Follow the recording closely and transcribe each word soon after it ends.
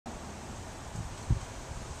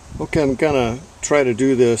Okay, I'm gonna try to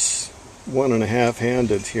do this 1.5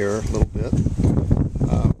 handed here a little bit.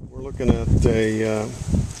 We're looking at a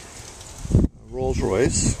Rolls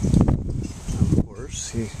Royce, of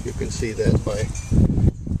course. You can see that by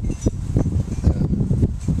the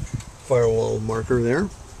firewall marker there.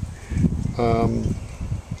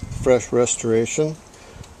 Fresh restoration.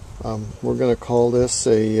 We're going to call this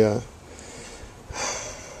a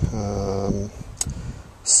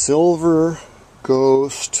Silver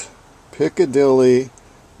Ghost Piccadilly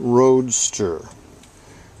Roadster.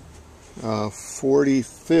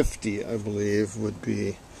 4050, I believe, would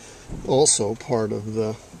be also part of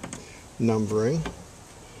the numbering.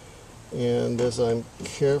 And as I'm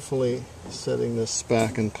carefully setting this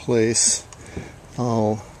back in place,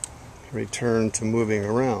 I'll return to moving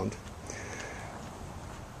around.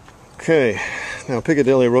 Okay, now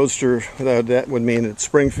Piccadilly Roadster, that would mean it's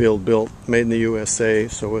Springfield built, made in the USA,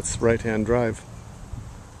 so it's right-hand drive.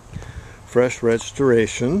 Fresh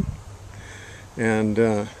restoration, and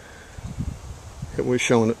it was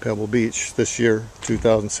shown at Pebble Beach this year,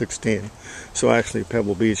 2016. So actually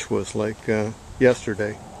Pebble Beach was like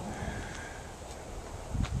yesterday.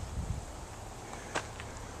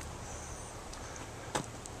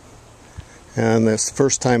 And this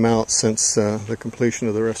first time out since the completion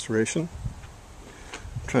of the restoration.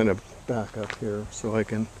 I'm trying to back up here so I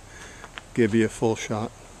can give you a full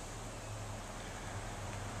shot.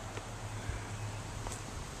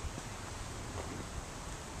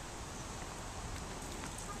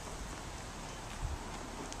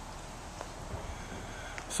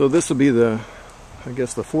 So this will be the, I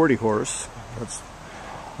guess, the 40 horse.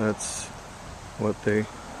 That's what they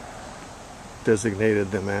designated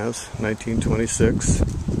them as, 1926.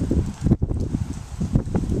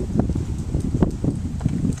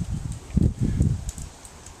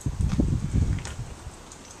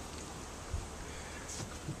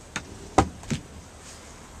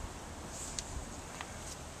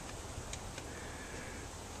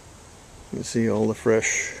 You can see all the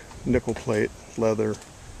fresh nickel plate, leather,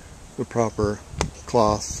 the proper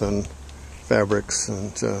cloth and fabrics,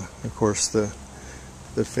 and of course the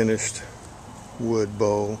finished wood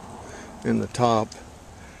bow in the top,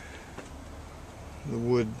 the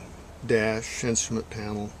wood dash, instrument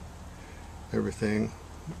panel, everything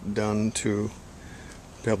done to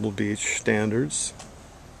Pebble Beach standards.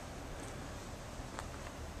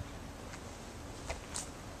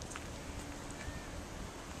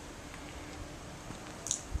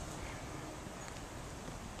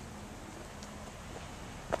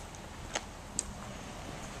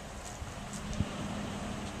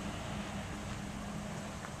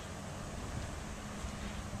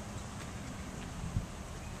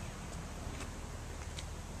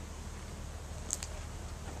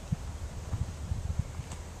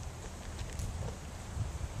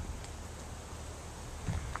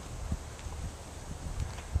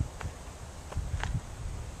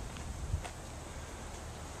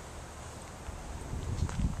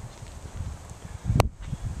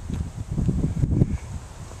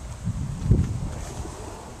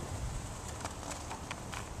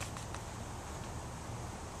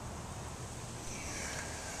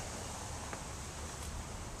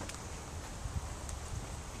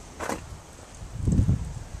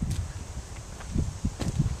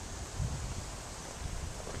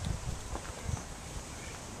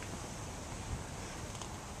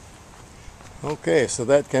 Okay, so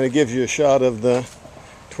that kind of gives you a shot of the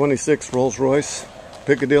 26 Rolls Royce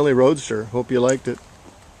Piccadilly Roadster. Hope you liked it.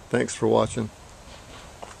 Thanks for watching.